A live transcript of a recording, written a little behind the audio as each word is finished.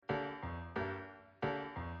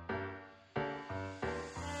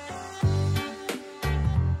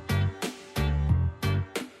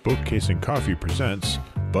Bookcase and Coffee presents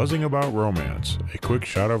Buzzing About Romance, a quick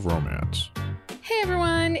shot of romance. Hey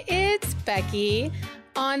everyone, it's Becky.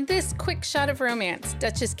 On this quick shot of romance,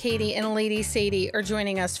 Duchess Katie and Lady Sadie are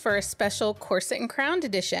joining us for a special Corset and Crown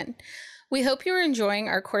edition. We hope you're enjoying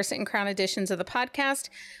our Corset and Crown editions of the podcast.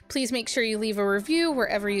 Please make sure you leave a review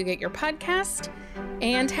wherever you get your podcast.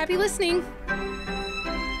 And happy listening.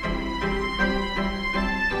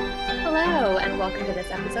 Hello, and welcome to this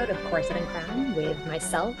episode of Corset and Crown with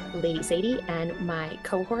myself, Lady Sadie, and my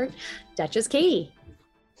cohort, Duchess Katie.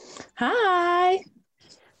 Hi.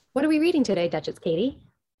 What are we reading today, Duchess Katie?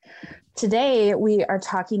 Today we are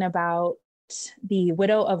talking about The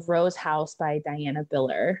Widow of Rose House by Diana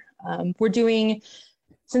Biller.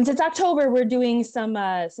 Since it's October, we're doing some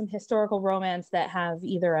historical romance that have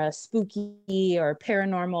either a spooky or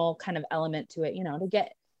paranormal kind of element to it,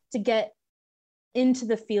 to get into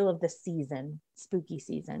the feel of the season, spooky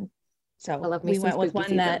season. So we went with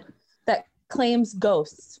one that claims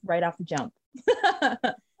ghosts right off the jump.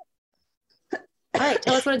 All right,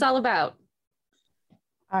 tell us what it's all about.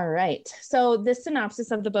 All right. So this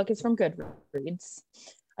synopsis of the book is from Goodreads.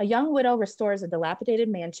 A young widow restores a dilapidated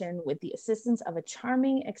mansion with the assistance of a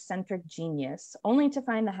charming, eccentric genius, only to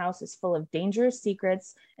find the house is full of dangerous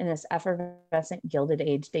secrets in this effervescent Gilded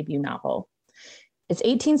Age debut novel. It's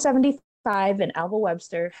 1875, and Alva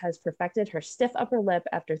Webster has perfected her stiff upper lip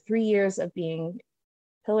after 3 years of being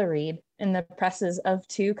pilloried in the presses of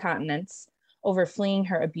 2 continents over fleeing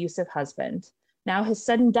her abusive husband. Now his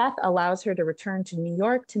sudden death allows her to return to New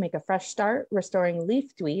York to make a fresh start, restoring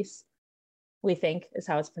Leafdwy's, we think is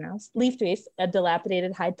how it's pronounced, Leafdwy's, a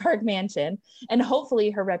dilapidated Hyde Park mansion, and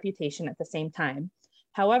hopefully her reputation at the same time.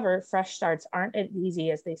 However, fresh starts aren't as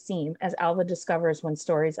easy as they seem, as Alva discovers when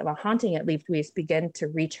stories of a haunting at Leafdwy's begin to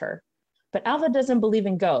reach her. But Alva doesn't believe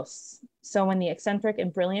in ghosts, so when the eccentric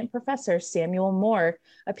and brilliant professor Samuel Moore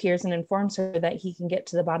appears and informs her that he can get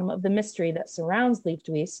to the bottom of the mystery that surrounds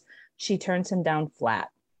Leafdwy's, she turns him down flat.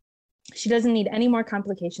 She doesn't need any more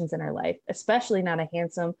complications in her life, especially not a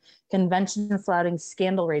handsome, convention-flouting,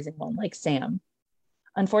 scandal-raising one like Sam.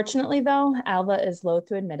 Unfortunately, though, Alva is loath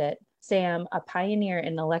to admit it. Sam, a pioneer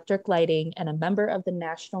in electric lighting and a member of the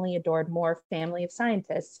nationally adored Moore family of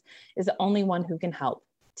scientists, is the only one who can help.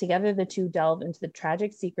 Together, the two delve into the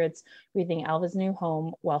tragic secrets wreathing Alva's new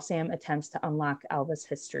home, while Sam attempts to unlock Alva's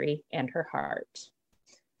history and her heart.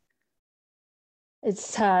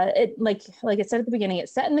 It's like I said at the beginning,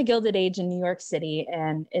 it's set in the Gilded Age in New York City,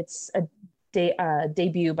 and it's a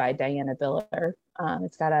debut by Diana Biller.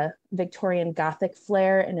 It's got a Victorian Gothic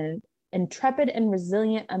flair and an intrepid and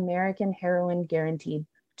resilient American heroine guaranteed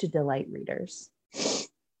to delight readers.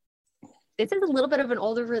 This is a little bit of an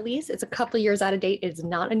older release. It's a couple years out of date. It's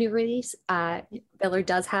not a new release. Biller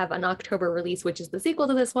does have an October release, which is the sequel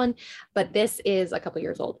to this one, but this is a couple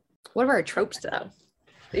years old. What are our tropes, though?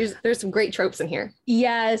 There's some great tropes in here.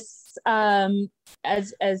 Yes.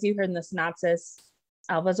 As you heard in the synopsis,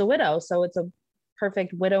 Alva's a widow, so it's a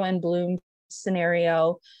perfect widow in bloom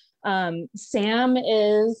scenario. Sam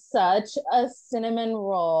is such a cinnamon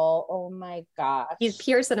roll. Oh my gosh. He's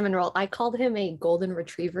pure cinnamon roll. I called him a golden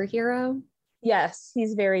retriever hero. Yes,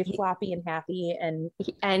 he's very floppy and happy,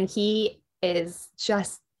 and he is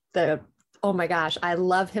just oh my gosh, I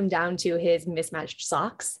love him down to his mismatched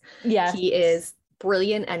socks. Yeah. He is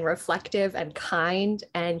brilliant and reflective and kind,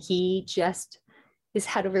 and he just is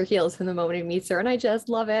head over heels from the moment he meets her, and I just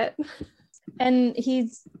love it. And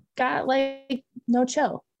he's got like no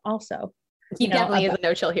chill also. He definitely is a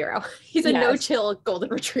no chill hero. He's a no chill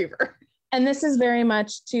golden retriever. And this is very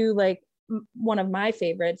much to like one of my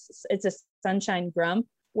favorites. It's a Sunshine Grump,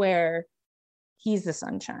 where he's the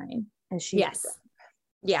sunshine and she's yes.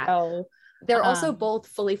 Yeah. So, they're also both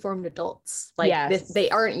fully formed adults. They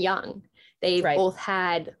aren't young. They've both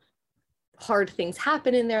had hard things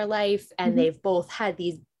happen in their life, and they've both had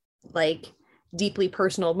these like deeply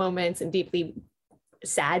personal moments and deeply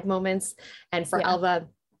sad moments. And for Alva,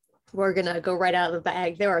 we're gonna go right out of the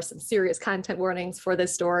bag. There are some serious content warnings for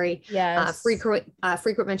this story. Yes. Frequent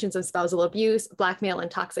mentions of spousal abuse, blackmail, and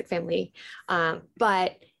toxic family.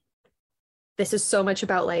 But this is so much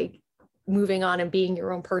about like moving on and being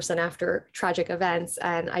your own person after tragic events,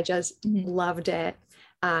 and I just loved it.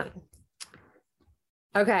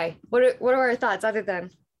 Okay, what are our thoughts other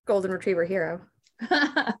than golden retriever hero?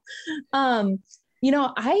 I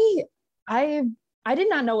did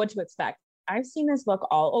not know what to expect. I've seen this book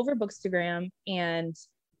all over Bookstagram, and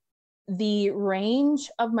the range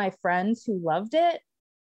of my friends who loved it,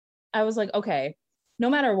 I was like, okay, no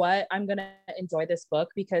matter what, I'm gonna enjoy this book,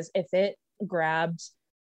 because if it grabbed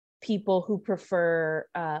people who prefer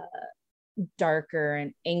darker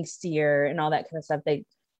and angstier and all that kind of stuff,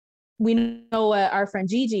 we know what our friend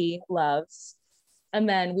Gigi loves. And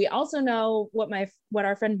then we also know what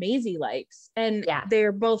our friend Maisie likes. And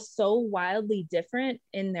they're both so wildly different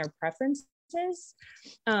in their preferences.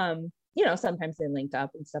 You know, sometimes they link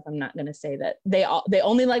up and stuff. I'm not going to say that they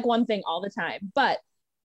only like one thing all the time, but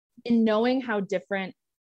in knowing how different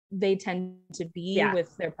they tend to be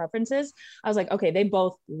with their preferences, I was like, okay, they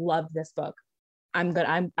both love this book.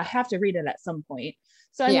 I have to read it at some point.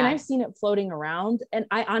 So I mean, I've seen it floating around, and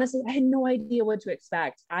I honestly, I had no idea what to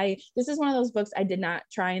expect. This is one of those books I did not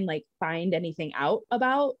try and like find anything out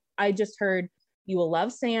about. I just heard you will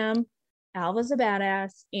love Sam, Alva's a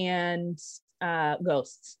badass, and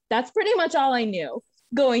ghosts. That's pretty much all I knew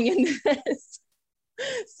going into this.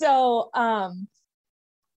 So,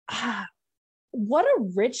 what a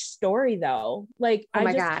rich story though. Like,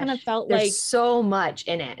 I just kind of felt there's like so much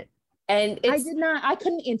in it. And I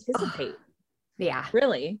couldn't anticipate. Yeah.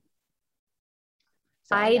 Really.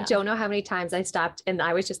 So, I don't know how many times I stopped and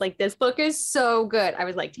I was just like, this book is so good. I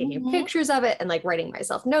was like taking pictures of it and like writing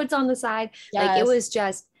myself notes on the side. Yes. Like it was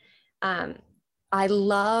just, I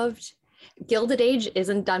loved Gilded Age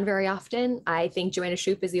isn't done very often. I think Joanna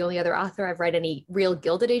Shupe is the only other author I've read any real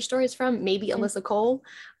Gilded Age stories from, maybe Alyssa Cole.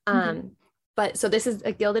 But so this is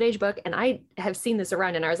a Gilded Age book, and I have seen this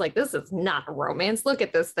around and I was like, this is not a romance. Look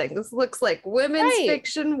at this thing. This looks like women's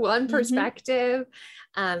fiction, one perspective.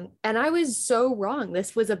 And I was so wrong.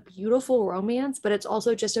 This was a beautiful romance, but it's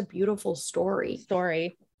also just a beautiful story.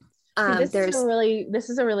 This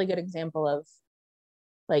is a really good example of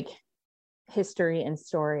like history and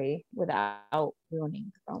story without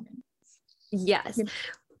ruining the romance. Yes.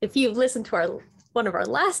 If you've listened to one of our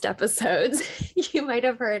last episodes, you might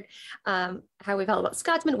have heard how we felt about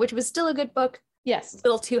Scotsman, which was still a good book. Yes. A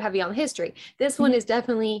little too heavy on the history. This one is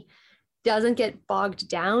definitely doesn't get bogged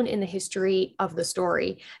down in the history of the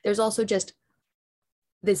story. There's also just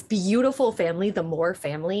this beautiful family, the Moore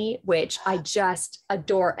family, which I just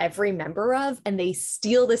adore every member of, and they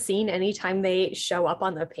steal the scene anytime they show up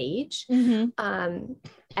on the page.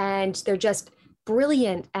 And they're just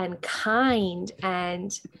brilliant and kind,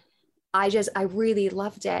 and I really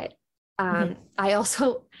loved it. I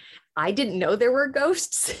didn't know there were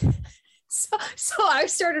ghosts. So I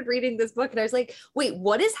started reading this book and I was like, wait,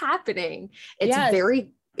 what is happening?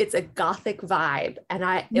 It's a Gothic vibe.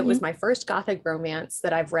 And it was my first Gothic romance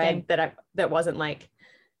that I've read that wasn't like,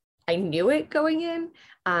 I knew it going in.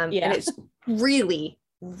 And it's really,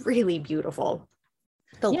 really beautiful.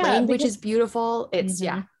 The language is beautiful. It's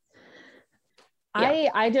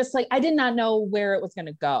I just like, I did not know where it was going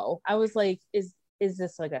to go. I was like, is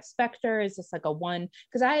this like a specter? Is this like a one?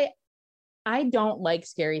 Because I don't like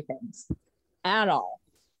scary things at all.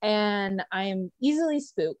 And I'm easily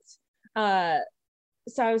spooked.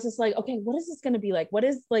 So I was just like, okay, what is this going to be like? What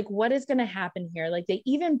is going to happen here? Like they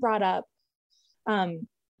even brought up,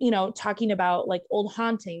 talking about like old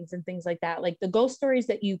hauntings and things like that, like the ghost stories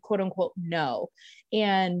that you quote unquote know.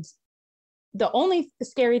 And the only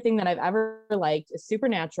scary thing that I've ever liked is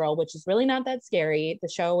Supernatural, which is really not that scary. The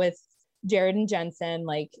show with Jared and Jensen,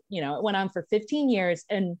 like, it went on for 15 years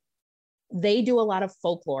and they do a lot of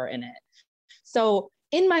folklore in it. So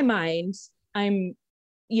in my mind, I'm,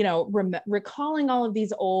 recalling all of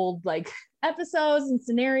these old like episodes and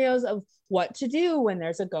scenarios of what to do when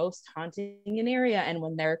there's a ghost haunting an area and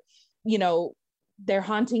when their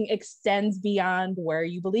haunting extends beyond where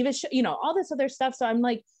you believe it should, all this other stuff. So I'm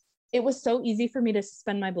like, it was so easy for me to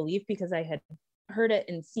suspend my belief because I had heard it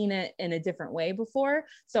and seen it in a different way before.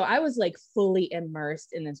 So I was like fully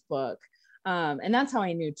immersed in this book. And that's how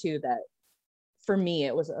I knew too, that for me,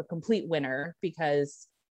 it was a complete winner because,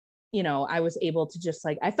 I was able to just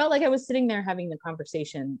like, I felt like I was sitting there having the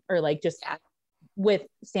conversation or like just with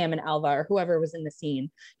Sam and Alva or whoever was in the scene.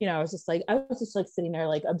 I was just like sitting there,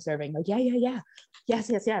 like observing, like, yeah. Yes.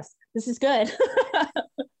 This is good.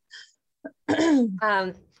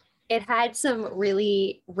 It had some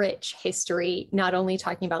really rich history, not only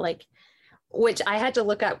talking about like, which I had to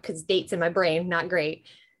look up because dates in my brain, not great.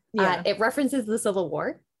 It references the Civil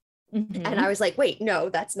War. And I was like, wait, no,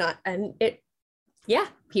 that's not. And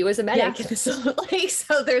he was a medic. Yeah.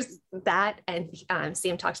 So there's that. And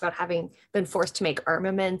Sam talks about having been forced to make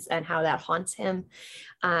armaments and how that haunts him.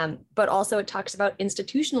 But also it talks about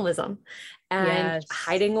institutionalism and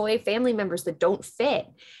hiding away family members that don't fit.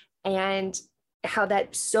 And how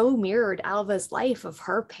that so mirrored Alva's life of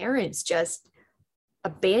her parents just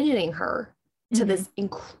abandoning her to this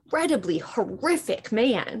incredibly horrific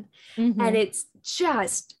man. And it's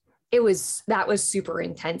just, that was super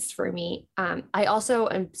intense for me. I also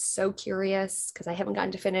am so curious because I haven't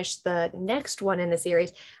gotten to finish the next one in the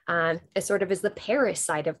series. It sort of is the Paris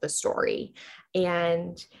side of the story.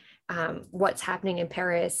 And what's happening in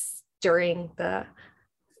Paris during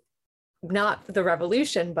not the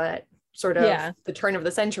revolution, but sort of the turn of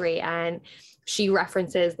the century. And she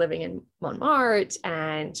references living in Montmartre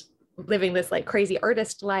and living this like crazy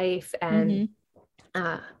artist life. And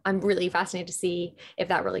I'm really fascinated to see if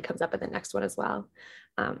that really comes up in the next one as well.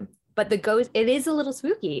 But the ghost, it is a little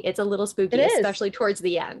spooky. It's a little spooky, especially towards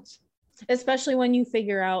the end. Especially when you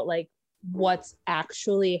figure out like what's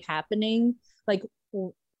actually happening, like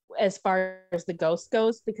as far as the ghost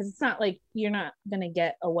goes, because it's not like you're not going to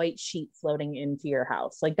get a white sheet floating into your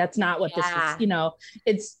house. Like that's not what this is, you know.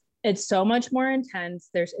 It's so much more intense.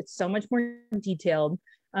 It's so much more detailed.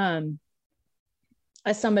 As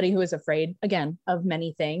somebody who is afraid, again, of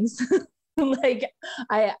many things, like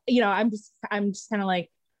I'm just kind of like,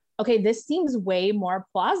 okay, this seems way more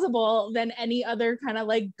plausible than any other kind of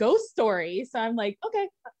like ghost story. So I'm like, okay,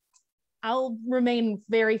 I'll remain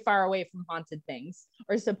very far away from haunted things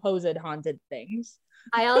or supposed haunted things.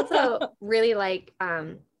 I also really like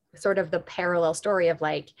sort of the parallel story of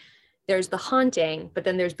like, there's the haunting, but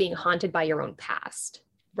then there's being haunted by your own past.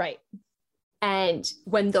 Right. And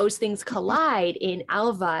when those things collide in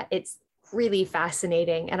Alva, it's really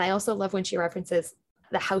fascinating. And I also love when she references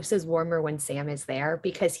the house is warmer when Sam is there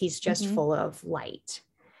because he's just full of light.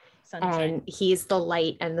 Sunshine. And he's the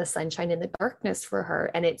light and the sunshine and the darkness for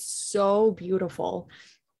her. And it's so beautiful.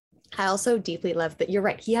 I also deeply love that. You're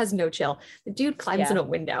right. He has no chill. The dude climbs in a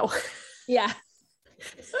window. Yeah.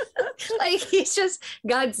 Like he's just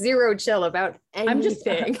got zero chill about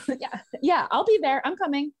anything. Yeah. I'll be there. I'm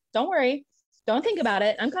coming. Don't worry. Don't think about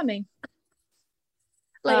it. I'm coming.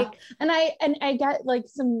 Like, and I get like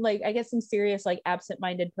some, like, I get some serious, like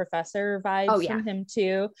absent-minded professor vibes from him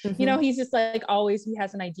too. You know, he's just like always, he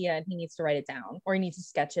has an idea and he needs to write it down or he needs to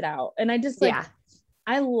sketch it out. And I just like,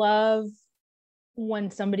 I love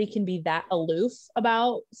when somebody can be that aloof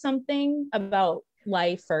about something, about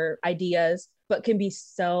life or ideas, but can be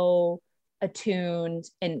so attuned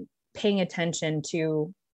and paying attention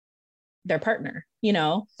to their partner, you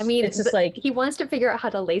know? I mean, it's just like, he wants to figure out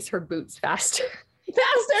how to lace her boots faster.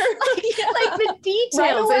 Like the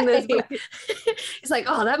details in this book. It's like,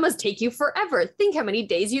 oh, that must take you forever. Think how many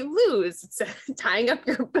days you lose tying up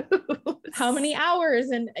your boots. How many hours?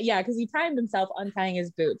 And because he timed himself untying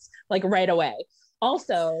his boots like right away.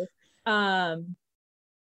 Also, I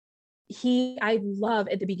love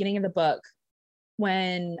at the beginning of the book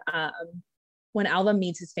when Alva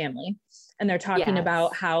meets his family and they're talking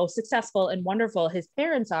about how successful and wonderful his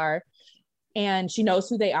parents are. And she knows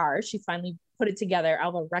who they are. She finally put it together.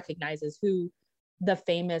 Alva recognizes who the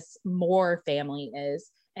famous Moore family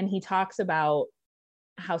is. And he talks about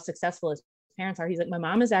how successful his parents are. He's like, my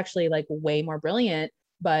mom is actually like way more brilliant,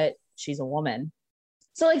 but she's a woman.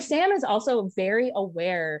 So like Sam is also very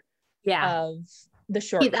aware of the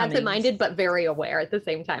shortcomings. He's absent-minded, but very aware at the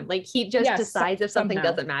same time. Like he just decides if something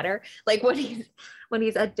doesn't matter. Like when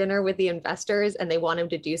he's at dinner with the investors and they want him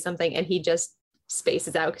to do something and he just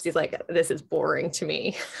spaces out because he's like, this is boring to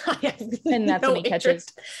me. And that's when he catches.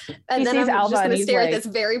 And then I'm just going to stare at this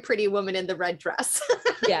very pretty woman in the red dress.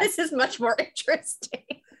 This is much more interesting.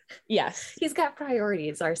 Yes. He's got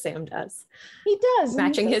priorities, our Sam does. He does.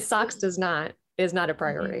 Matching his socks is not a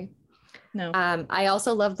priority. No. I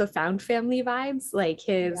also love the found family vibes, like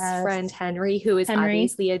his friend Henry, who is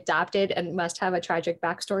obviously adopted and must have a tragic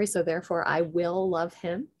backstory. So therefore I will love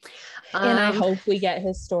him. And I hope we get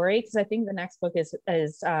his story because I think the next book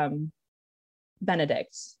is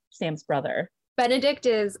Benedict, Sam's brother. Benedict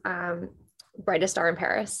is Brightest Star in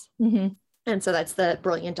Paris. And so that's the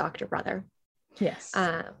brilliant doctor brother. Yes.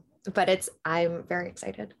 But I'm very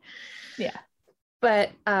excited. Yeah.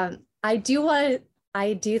 But I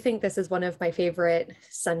do think this is one of my favorite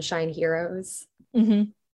Sunshine heroes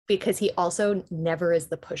because he also never is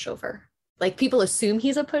the pushover. Like people assume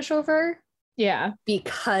he's a pushover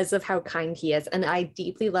because of how kind he is. And I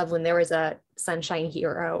deeply love when there was a Sunshine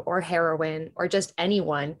hero or heroine or just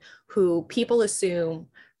anyone who people assume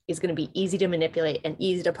is going to be easy to manipulate and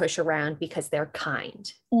easy to push around because they're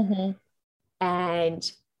kind.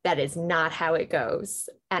 And that is not how it goes.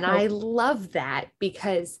 And I love that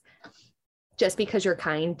because just because you're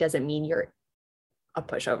kind doesn't mean you're a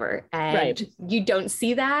pushover. And you don't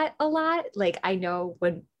see that a lot. Like I know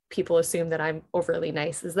when people assume that I'm overly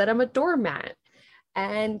nice is that I'm a doormat.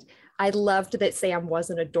 And I loved that Sam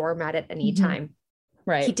wasn't a doormat at any time.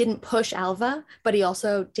 Right. He didn't push Alva, but he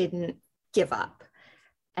also didn't give up.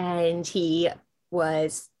 And he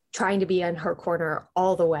was trying to be in her corner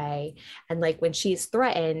all the way. And like when she's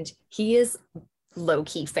threatened, he is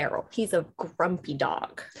low-key feral. He's a grumpy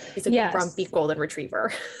dog. He's a grumpy golden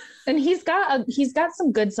retriever. And he's got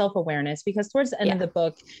some good self-awareness, because towards the end of the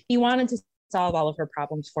book, he wanted to solve all of her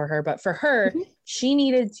problems for her. But for her, she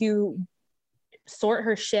needed to sort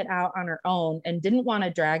her shit out on her own and didn't want to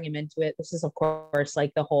drag him into it. This is, of course,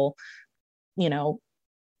 like the whole, you know,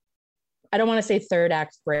 I don't want to say third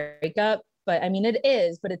act breakup, but I mean, it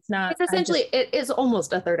is, but it's not. It's essentially, it is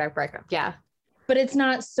almost a third act breakup. Yeah. But it's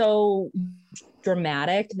not so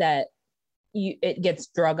dramatic that it gets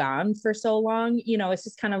drug on for so long. You know, it's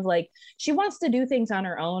just kind of like, she wants to do things on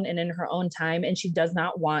her own and in her own time. And she does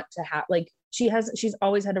not want to have, like, she's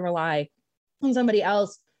always had to rely on somebody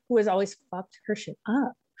else who has always fucked her shit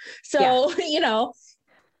up. So, you know,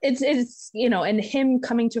 it's, you know, and him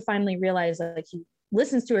coming to finally realize, like, he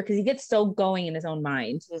listens to her because he gets so going in his own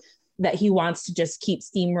mind that he wants to just keep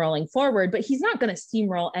steamrolling forward, but he's not going to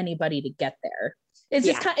steamroll anybody to get there. It's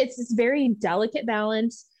just it's this very delicate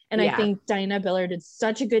balance. And I think Diana Biller did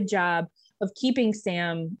such a good job of keeping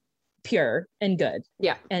Sam pure and good.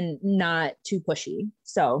 Yeah. And not too pushy.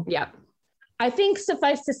 So I think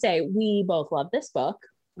suffice to say, we both love this book.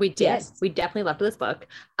 We did. Yes. We definitely loved this book.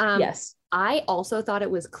 Yes. I also thought it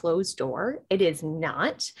was closed door. It is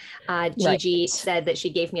not. Gigi said that she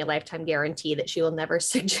gave me a lifetime guarantee that she will never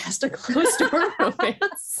suggest a closed door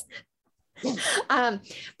romance.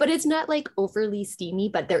 But it's not like overly steamy,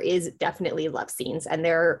 but there is definitely love scenes, and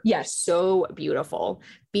they're so beautiful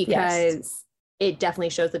because it definitely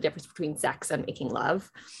shows the difference between sex and making love.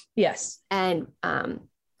 Yes. And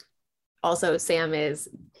also Sam is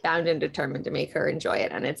bound and determined to make her enjoy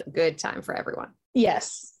it, and it's a good time for everyone.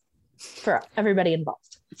 Yes. For everybody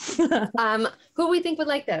involved. Who we think would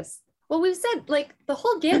like this? Well, we've said like the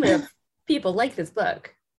whole gamut of people like this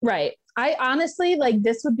book. Right. I honestly, like,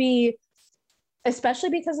 this would be, especially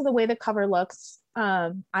because of the way the cover looks,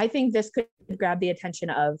 I think this could grab the attention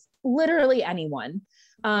of literally anyone.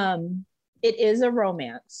 It is a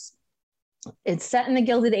romance. It's set in the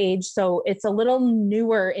Gilded Age, so it's a little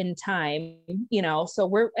newer in time, you know, so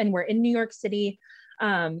we're in New York City.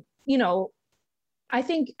 You know, I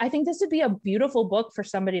think this would be a beautiful book for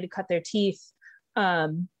somebody to cut their teeth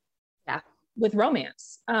with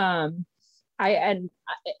romance. I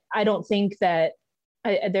don't think that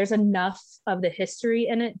there's enough of the history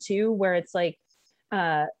in it too, where it's like,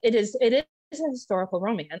 it is a historical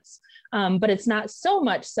romance, but it's not so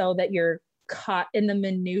much so that you're caught in the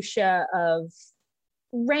minutia of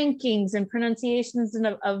rankings and pronunciations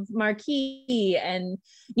of marquee and,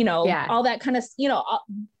 you know, all that kind of, you know,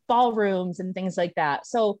 ballrooms and things like that.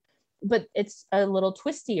 So, but it's a little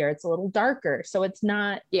twistier, it's a little darker. So it's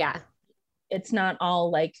not, it's not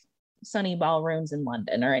all like sunny ballrooms in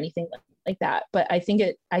London or anything like that. But I think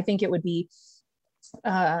it would be,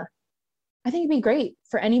 I think it'd be great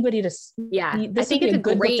for anybody to, this I think it's a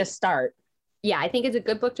good book to start. Yeah, I think it's a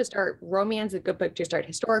good book to start romance, a good book to start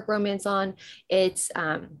historic romance on. It's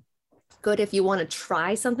good if you want to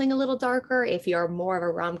try something a little darker. If you're more of a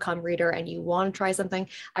rom-com reader and you want to try something,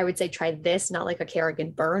 I would say try this, not like a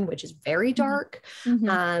Kerrigan Byrne, which is very dark.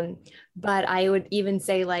 But I would even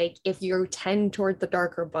say, like, if you tend toward the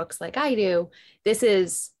darker books like I do, this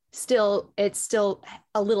is still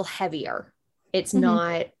a little heavier. It's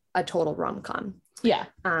not a total rom-com. Yeah.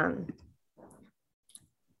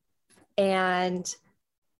 And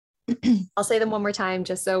I'll say them one more time,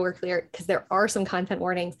 just so we're clear, because there are some content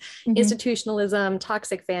warnings. Institutionalism,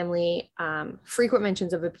 toxic family, frequent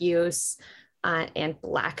mentions of abuse, and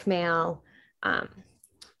blackmail.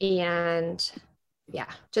 And yeah,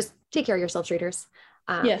 just take care of yourselves, readers.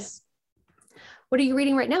 Yes. What are you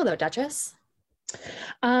reading right now, though, Duchess?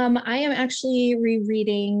 I am actually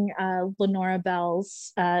rereading Lenora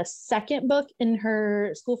Bell's second book in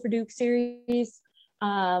her School for Dukes series.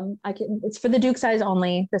 It's for the Duke's Eyes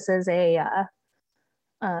only. This is a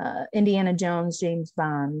Indiana Jones, James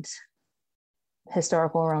Bond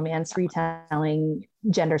historical romance retelling,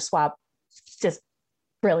 gender swap, just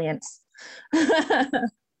brilliance. I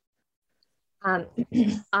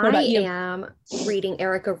am reading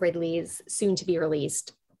Erica Ridley's soon to be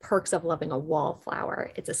released Perks of Loving a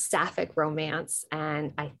Wallflower. It's a sapphic romance,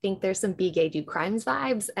 and I think there's some Be Gay Do Crimes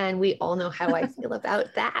vibes, and we all know how I feel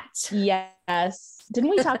about that. Yes. Didn't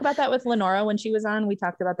we talk about that with Lenora when she was on? We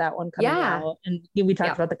talked about that one coming out, and we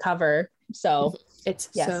talked about the cover. So it's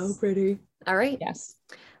so pretty. All right. Yes.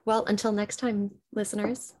 Well, until next time,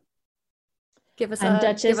 listeners, give us I'm a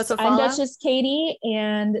follow. I'm Duchess Katie,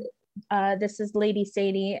 and this is Lady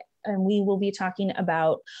Sadie, and we will be talking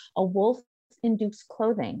about A Wolf in Duke's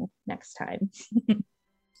Clothing next time.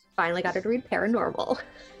 Finally got her to read Paranormal.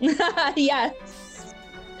 Yes.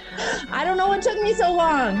 I don't know what took me so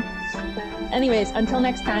long. Anyways, until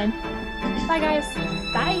next time. Bye, guys.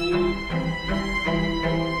 Bye.